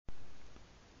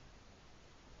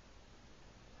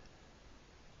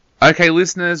Okay,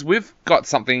 listeners, we've got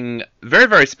something very,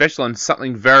 very special and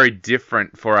something very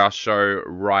different for our show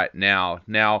right now.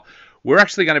 Now, we're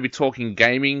actually going to be talking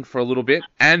gaming for a little bit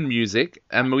and music,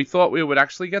 and we thought we would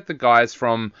actually get the guys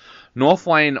from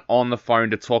Northlane on the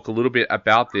phone to talk a little bit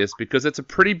about this, because it's a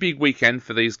pretty big weekend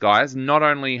for these guys. Not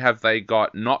only have they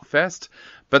got Knotfest,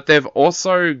 but they've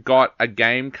also got a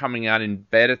game coming out in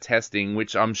beta testing,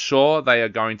 which I'm sure they are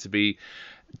going to be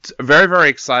very, very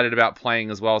excited about playing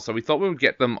as well. So we thought we would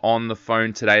get them on the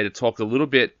phone today to talk a little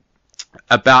bit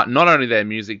about not only their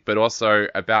music, but also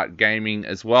about gaming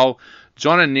as well.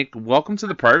 Jon and Nic, welcome to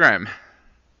the program.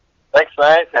 Thanks,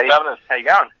 mate. How you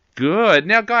going? Good.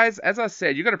 Now, guys, as I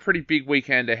said, you've got a pretty big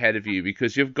weekend ahead of you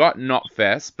because you've got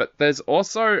Knotfest, but there's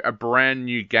also a brand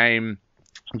new game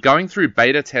going through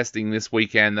beta testing this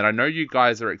weekend that I know you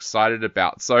guys are excited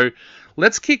about. So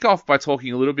let's kick off by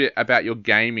talking a little bit about your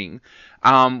gaming.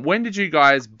 When did you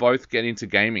guys both get into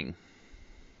gaming?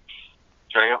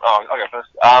 I'll go first.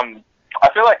 I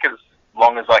feel like as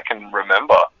long as I can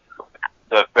remember,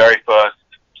 the very first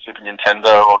Super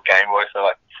Nintendo or Game Boy, so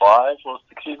like 5 or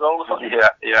 6 years old or something.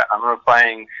 Yeah. I remember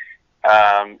playing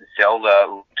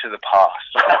Zelda to the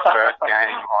Past, the first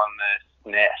game on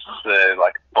the NES, the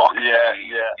like box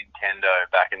Nintendo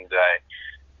back in the day,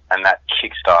 and that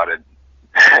kick-started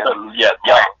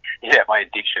my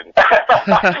addiction.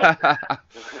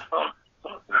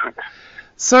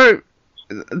 So,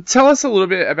 tell us a little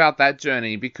bit about that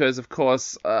journey, because of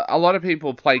course a lot of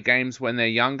people play games when they're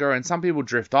younger, and some people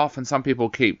drift off and some people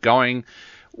keep going.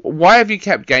 Why have you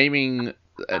kept gaming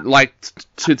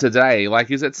to today?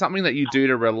 Like, is it something that you do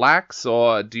to relax,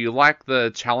 or do you like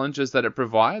the challenges that it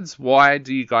provides? Why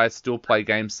do you guys still play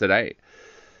games today?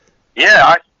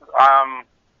 Yeah,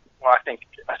 I think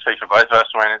I speak for both of us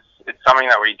when it's something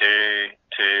that we do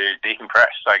to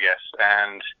decompress, I guess,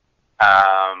 and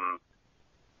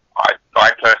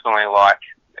I personally like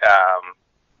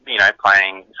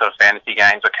playing sort of fantasy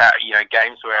games or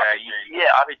games where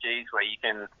RPGs where you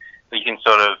can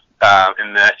sort of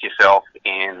immerse yourself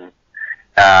in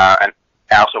an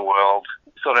outer world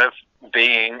sort of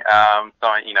being,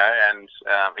 and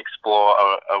explore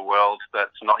a world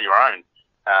that's not your own.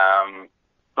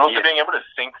 Also being able to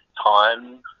sink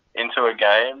time into a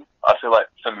game, I feel like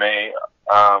for me,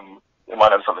 it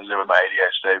might have something to do with my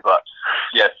ADHD, but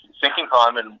yes, sinking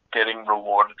time and getting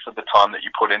rewarded for the time that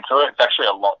you put into it, it's actually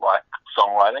a lot like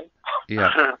songwriting.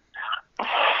 Yeah.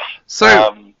 So,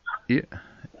 go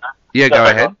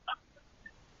ahead.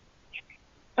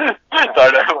 Sorry,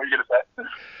 what were you going to say?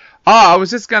 I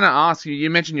was just going to ask you, you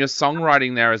mentioned your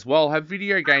songwriting there as well. Have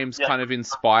video games kind of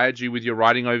inspired you with your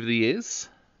writing over the years?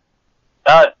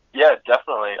 Yeah,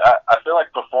 definitely. I feel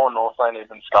like before Northlane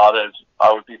even started,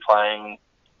 I would be playing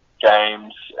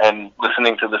games and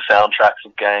listening to the soundtracks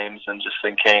of games and just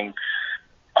thinking,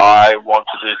 I want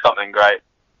to do something great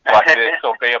like this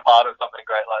or be a part of something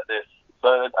great like this.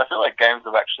 So I feel like games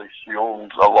have actually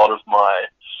fueled a lot of my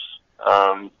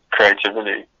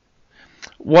creativity.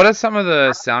 What are some of the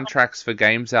soundtracks for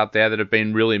games out there that have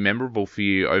been really memorable for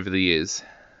you over the years?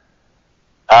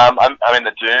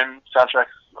 The Doom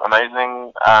soundtrack's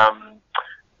amazing.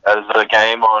 There's a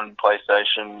game on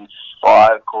PlayStation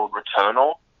 5 called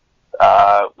Returnal,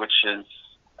 which is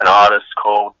an artist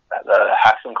called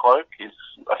Hassan Cloak.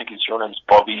 I think his real name's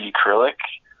Bobby Krillick.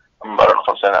 I don't know if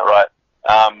I'm saying that right.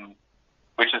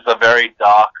 Which is a very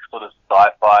dark, sort of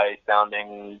sci-fi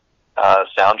sounding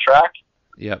soundtrack.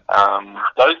 Yep.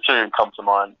 Those two come to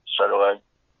mind straight away.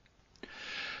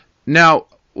 Now,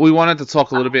 we wanted to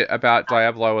talk a little bit about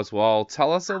Diablo as well.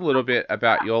 Tell us a little bit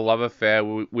about your love affair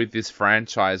with this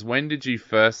franchise. When did you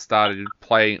first start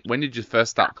playing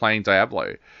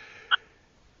Diablo?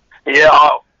 Yeah,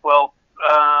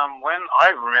 when I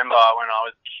remember when I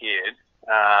was a kid,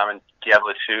 and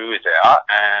Diablo 2 was out,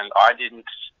 and I didn't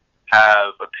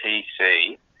have a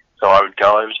PC, so I would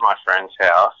go over to my friend's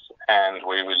house, and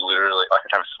we would literally, I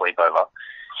could have a sleepover,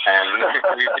 and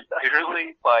we would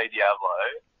literally play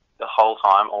Diablo the whole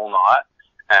time, all night,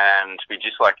 and we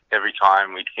just every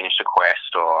time we'd finish a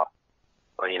quest or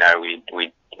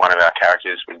one of our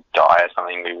characters would die or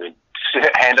something, we would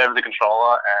hand over the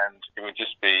controller and it would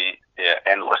just be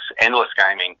endless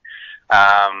gaming.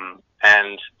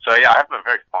 And so I have a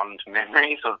very fond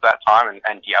memories of that time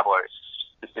and Diablo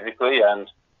specifically. And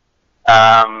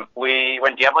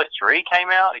when Diablo 3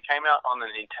 came out, it came out on the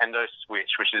Nintendo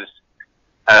Switch, which is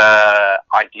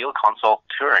ideal console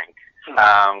for touring.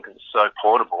 Because it's so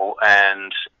portable,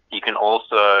 and you can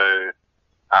also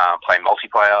play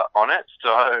multiplayer on it.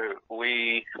 So when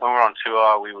we were on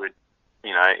tour, we would,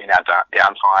 in our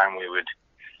downtime, we would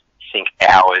sink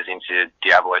hours into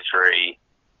Diablo 3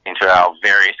 into our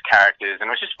various characters, and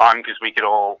it was just fun because we could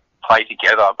all play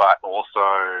together, but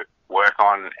also work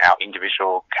on our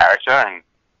individual character,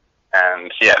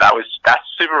 and yeah, that's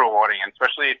super rewarding, and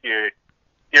especially if you're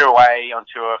away on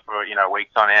tour for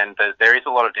weeks on end. There is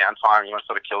a lot of downtime. You want to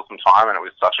sort of kill some time, and it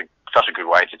was such a good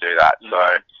way to do that.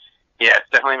 So yeah, it's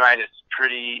definitely made us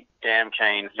pretty damn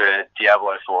keen for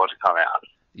Diablo 4 to come out.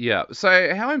 Yeah.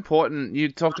 So how important, you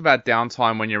talked about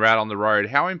downtime when you're out on the road,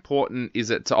 how important is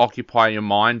it to occupy your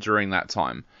mind during that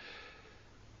time?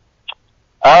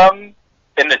 In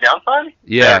the downtime?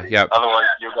 Yeah. Otherwise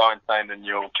you'll go insane and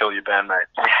you'll kill your bandmates.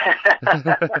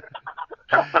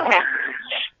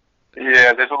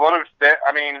 Yeah, there's a lot of,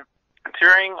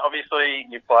 touring, obviously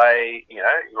you play, you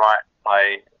might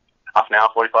play half an hour,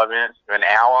 45 minutes, an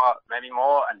hour, maybe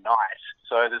more a night.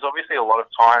 So there's obviously a lot of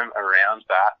time around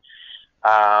that.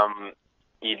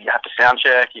 You have to sound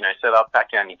check, set up,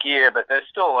 pack down your gear, but there's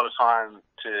still a lot of time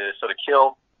to sort of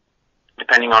kill,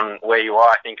 depending on where you are.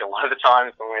 I think a lot of the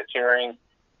times when we're touring,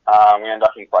 we end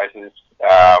up in places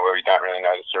where we don't really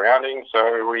know the surroundings,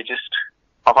 so we just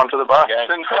hop onto the bus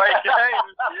and play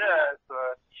games. Yeah, so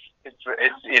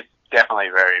it's definitely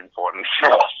very important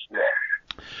for us. Yeah.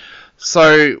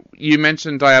 So you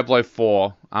mentioned Diablo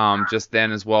 4 just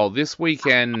then as well. This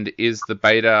weekend is the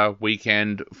beta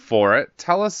weekend for it.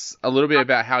 Tell us a little bit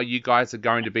about how you guys are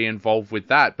going to be involved with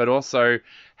that, but also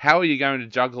how are you going to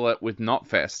juggle it with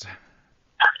Knotfest?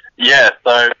 Yeah,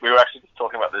 so we were actually just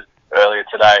talking about this earlier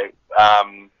today.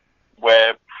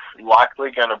 We're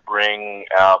likely going to bring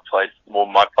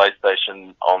my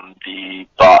PlayStation on the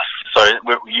bus. So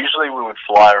usually we would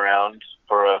fly around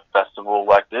for a festival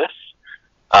like this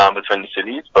between the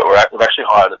cities, but we've actually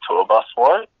hired a tour bus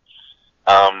for it.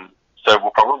 So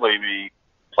we'll probably be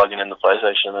plugging in the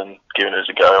PlayStation and giving it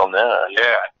a go on there.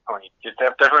 Yeah, you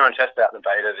definitely want to test out the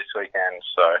beta this weekend,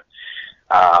 so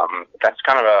that's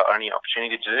kind of our only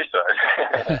opportunity to do so.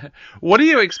 What are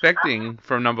you expecting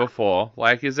from number 4?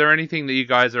 Like, is there anything that you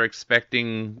guys are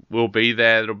expecting will be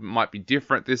there that might be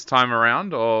different this time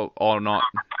around, or not?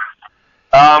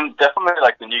 Definitely,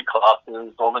 like the new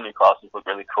classes. All the new classes look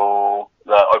really cool.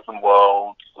 The open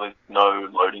world with no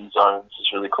loading zones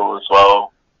is really cool as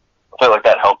well. I feel like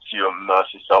that helps you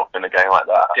immerse yourself in a game like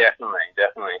that. Definitely.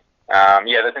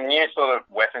 There's a new sort of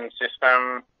weapon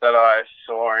system that I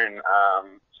saw in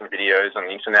some videos on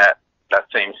the internet that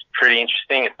seems pretty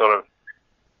interesting. It sort of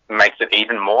makes it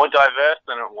even more diverse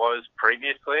than it was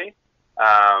previously.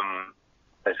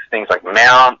 There's things like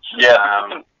mounts,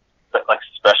 but like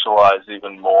specialize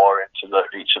even more into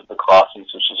each of the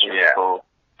classes, which is really cool.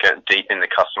 Get deep in the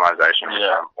customization, which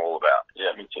I'm all about.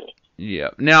 Yeah, me too. Yeah.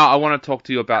 Now, I want to talk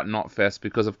to you about Knotfest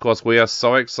because, of course, we are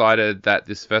so excited that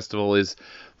this festival is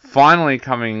finally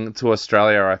coming to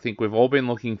Australia. I think we've all been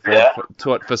looking forward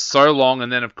to it for so long,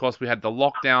 and then, of course, we had the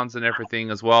lockdowns and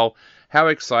everything as well. How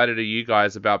excited are you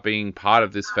guys about being part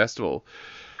of this festival?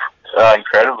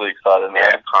 Incredibly excited,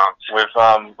 man. We've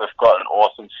got an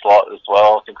awesome slot as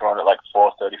well. I think we're on at like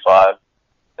 4:35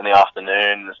 in the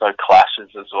afternoon. There's no clashes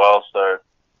as well, so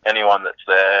anyone that's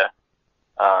there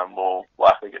will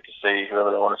likely get to see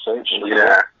whoever they want to see.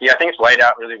 I think it's laid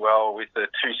out really well with the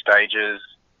 2 stages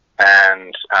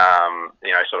and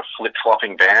sort of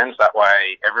flip-flopping bands. That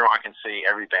way everyone can see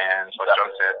every band. Like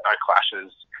John said, no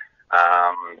clashes.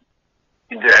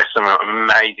 There's some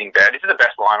amazing bands. This is the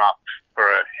best lineup for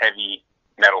a heavy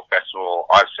metal festival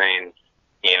I've seen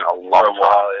in a long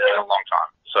time.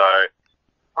 So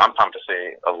I'm pumped to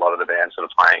see a lot of the bands that are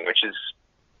playing, which is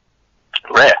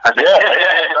rare. So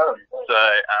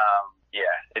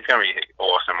it's going to be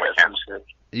awesome weekend.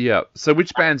 Yeah. So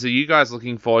which bands are you guys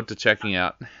looking forward to checking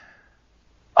out?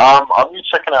 I'll be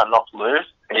checking out Northlane.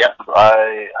 Yeah,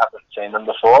 I haven't seen them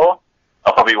before.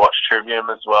 I'll probably watch Trivium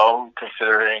as well,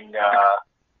 considering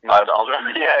nostalgia.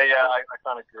 I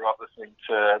kind of grew up listening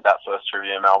to that first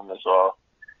Trivium album as well.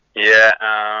 Yeah,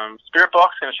 Spirit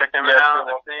Box, gonna check them out,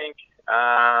 I think.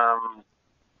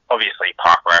 Obviously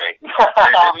Parkway.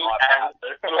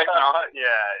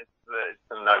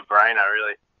 It's a no-brainer,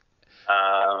 really.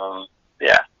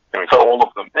 For all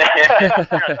of them.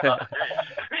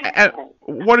 And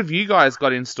what have you guys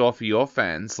got in store for your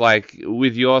fans? Like,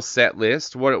 with your set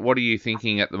list, what are you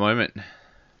thinking at the moment?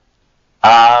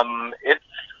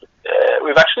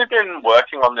 We've actually been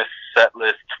working on this set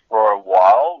list for a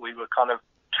while. We were kind of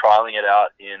trialing it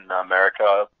out in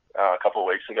America a couple of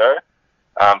weeks ago,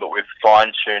 but we've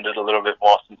fine-tuned it a little bit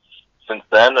more since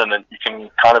then, and then you can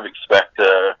kind of expect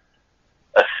a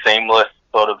seamless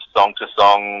sort of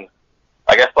song-to-song,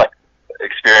 I guess, like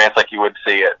experience like you would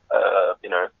see at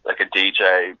like a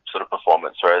DJ sort of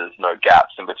performance where there's no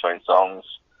gaps in between songs.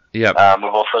 Yep.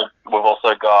 We've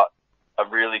also got a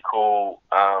really cool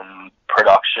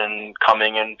production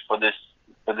coming in for this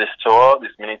tour,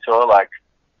 this mini tour, like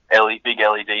big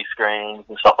LED screens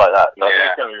and stuff like that. So Yeah.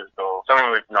 it's gonna be really cool.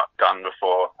 Something we've not done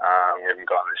before. We haven't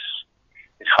gone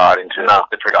this hard into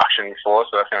the production before,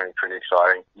 so that's going to be pretty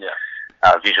exciting. Yeah.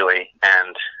 Visually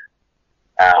and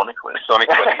Sonically. It's going to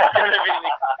be an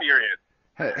experience.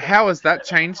 How has that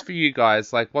changed for you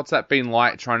guys? Like, what's that been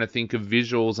like trying to think of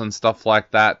visuals and stuff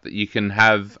like that you can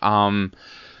have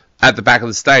at the back of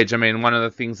the stage? I mean, one of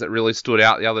the things that really stood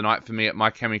out the other night for me at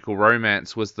My Chemical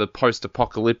Romance was the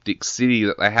post-apocalyptic city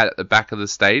that they had at the back of the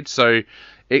stage. So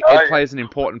it plays an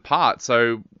important part.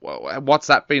 So what's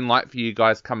that been like for you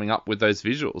guys coming up with those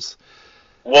visuals?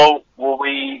 Well,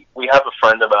 we have a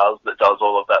friend of ours that does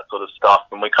all of that sort of stuff,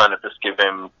 and we kind of just give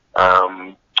him,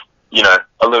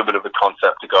 a little bit of a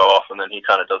concept to go off, and then he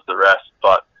kind of does the rest.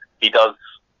 But he does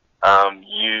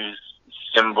use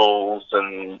symbols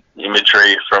and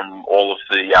imagery from all of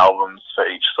the albums for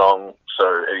each song,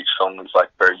 so each song is like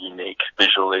very unique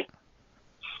visually.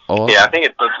 Oh. Yeah, I think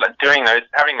it's like doing those,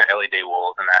 having the LED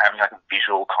walls and having like a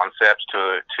visual concept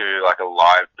to like a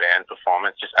live band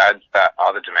performance just adds that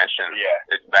other dimension.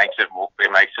 Yeah, it makes it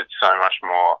so much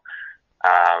more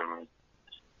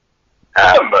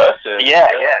immersive. Yeah,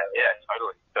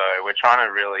 totally. So we're trying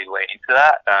to really lean into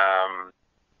that,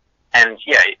 and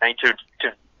yeah, I mean,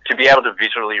 to be able to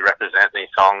visually represent these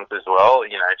songs as well,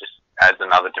 just adds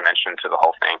another dimension to the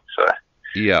whole thing. So.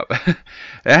 Yeah.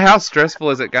 How stressful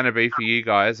is it going to be for you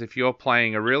guys if you're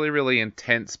playing a really, really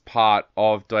intense part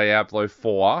of Diablo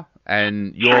 4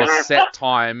 and your set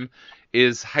time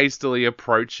is hastily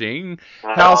approaching?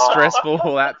 How stressful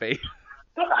will that be?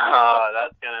 Oh,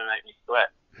 that's going to make me sweat.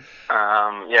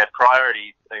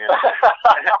 Priorities are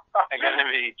going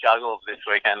to be juggled this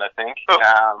weekend, I think.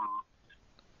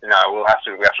 We'll have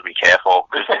to be careful.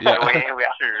 We have to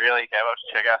be really careful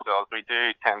to check ourselves. We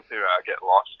do tend to get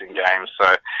lost in games,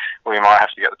 so we might have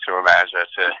to get the tour manager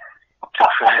to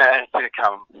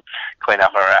come clean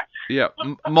up our act. Yeah,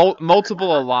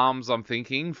 multiple alarms. I'm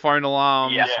thinking phone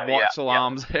alarms, watch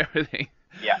alarms, everything.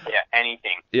 Yeah,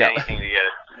 anything to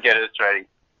get us ready.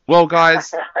 Well,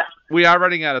 guys, we are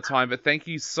running out of time, but thank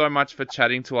you so much for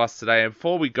chatting to us today. And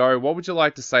before we go, what would you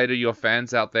like to say to your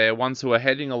fans out there, ones who are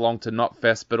heading along to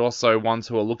Knotfest, but also ones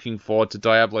who are looking forward to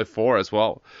Diablo 4 as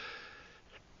well?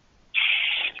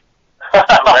 well,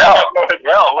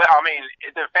 I mean,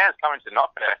 the fans coming to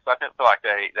Knotfest, I feel like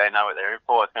they know what they're in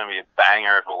for. It's going to be a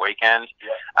banger of a weekend.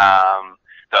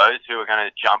 Those who are going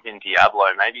to jump in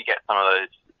Diablo, maybe get some of those.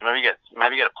 Maybe get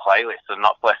a playlist, a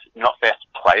Knotfest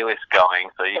playlist going,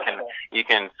 so you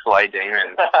can slay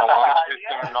demons along with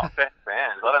some Knotfest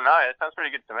fans. I don't know. It sounds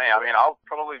pretty good to me. I mean, I'll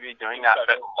probably be doing that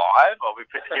but live. I'll be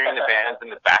hearing the bands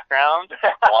in the background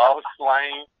while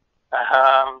slaying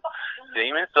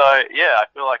demons. So yeah, I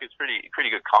feel like it's pretty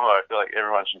good combo. I feel like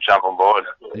everyone should jump on board.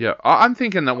 Yeah, I'm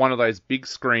thinking that one of those big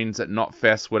screens at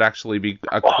Knotfest would actually be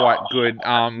a quite good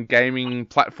gaming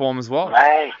platform as well.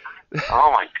 Mate.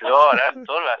 Oh my god, I hadn't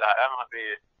thought about that. That might be.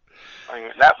 I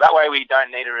mean, that way we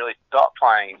don't need to really stop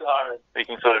playing. We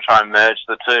can sort of try and merge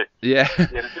the two. Yeah.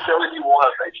 Does it show that you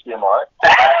want HDMI?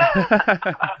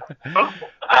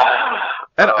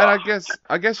 And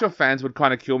I guess your fans would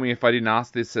kind of kill me if I didn't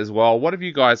ask this as well. What have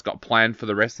you guys got planned for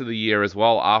the rest of the year as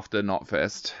well after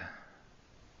Knotfest?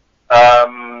 We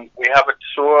have a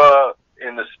tour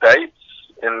in the States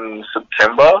in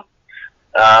September,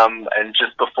 and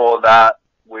just before that,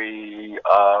 we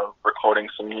are recording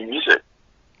some new music.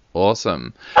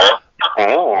 Awesome. Oh, I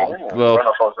don't know if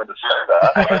I was going to say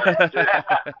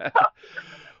that.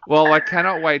 Well, I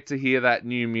cannot wait to hear that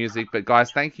new music. But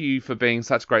guys, thank you for being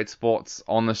such great sports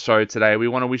on the show today. We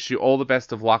want to wish you all the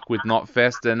best of luck with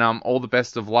Knotfest and all the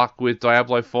best of luck with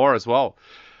Diablo 4 as well.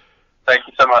 Thank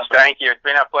you so much. Thank you. It's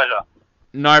been our pleasure.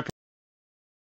 No problem.